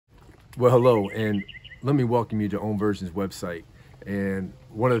Well, hello, and let me welcome you to Omversion's website. And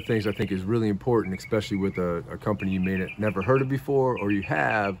one of the things I think is really important, especially with a company you may have never heard of before, or you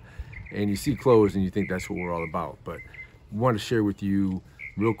have, and you see clothes and you think that's what we're all about. But I want to share with you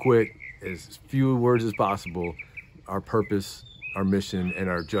real quick, as few words as possible, our purpose, our mission, and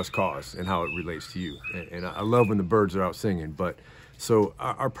our just cause, and how it relates to you. And I love when the birds are out singing. But so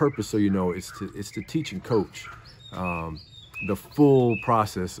our purpose, so you know, is to teach and coach the full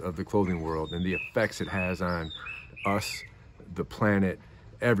process of the clothing world and the effects it has on us, the planet,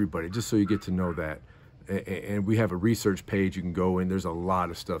 everybody, just so you get to know that. And we have a research page you can go in. There's a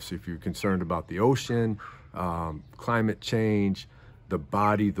lot of stuff. So if you're concerned about the ocean, climate change, the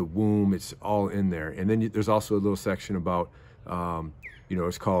body, the womb, it's all in there. And then there's also a little section about,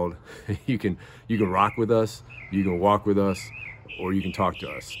 it's called, you can rock with us, you can walk with us, or you can talk to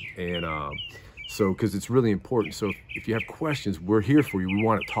us. And so, because it's really important. So if you have questions, we're here for you. We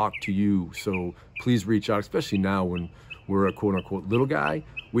want to talk to you. So please reach out, especially now when we're a quote unquote little guy.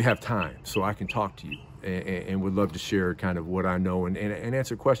 We have time, so I can talk to you and would love to share kind of what I know and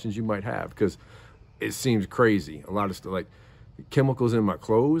answer questions you might have, because it seems crazy. A lot of stuff like chemicals in my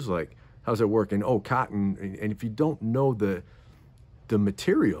clothes, like how's that work? And cotton. And if you don't know the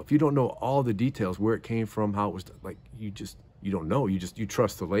material, if you don't know all the details, where it came from, how it was, like you don't know, you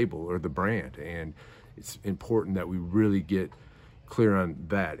trust the label or the brand. And it's important that we really get clear on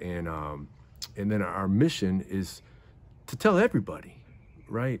that. And then our mission is to tell everybody,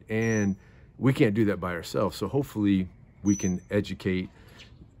 right? And we can't do that by ourselves. So hopefully we can educate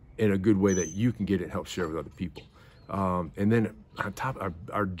in a good way that you can get it and help share with other people. And then on top,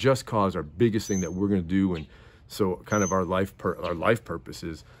 our just cause, our biggest thing that we're going to do, and so kind of our life purpose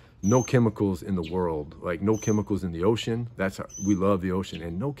is no chemicals in the world, like no chemicals in the ocean. We love the ocean,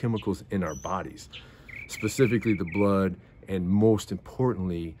 and no chemicals in our bodies, specifically the blood, and most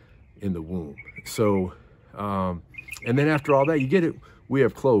importantly in the womb. So, and then after all that, you get it. We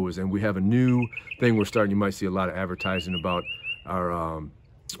have clothes, and we have a new thing we're starting. You might see a lot of advertising about our,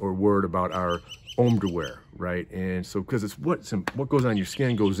 or word about our underwear, right? And so, because it's what goes on your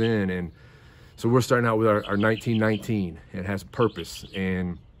skin goes in. And so we're starting out with our 1919. It has a purpose.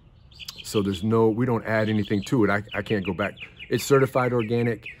 And so we don't add anything to it. I can't go back. It's certified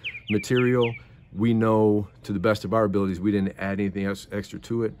organic material. We know to the best of our abilities, we didn't add anything else extra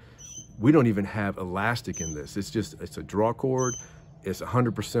to it. We don't even have elastic in this. It's a draw cord. It's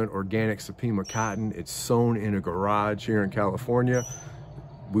 100% organic Supima cotton. It's sewn in a garage here in California.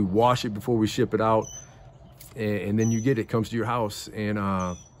 We wash it before we ship it out. And then you get it, comes to your house.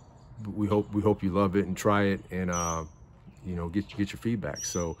 And we hope you love it and try it, and get your feedback.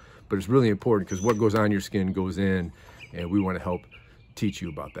 So, but it's really important, because what goes on your skin goes in, and we want to help teach you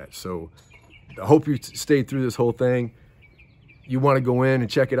about that. So I hope you stayed through this whole thing. You want to go in and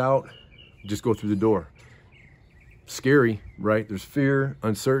check it out, just go through the door. Scary, right? There's fear,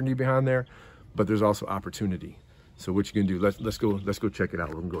 uncertainty behind there, but there's also opportunity. So what you can do, let's go check it out.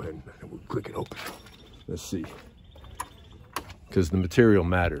 We're gonna go ahead and we'll click it open. Let's see. Because the material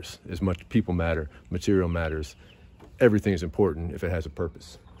matters as much. People matter, material matters. Everything is important if it has a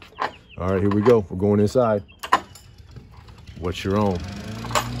purpose. All right, here we go. We're going inside. What's your own?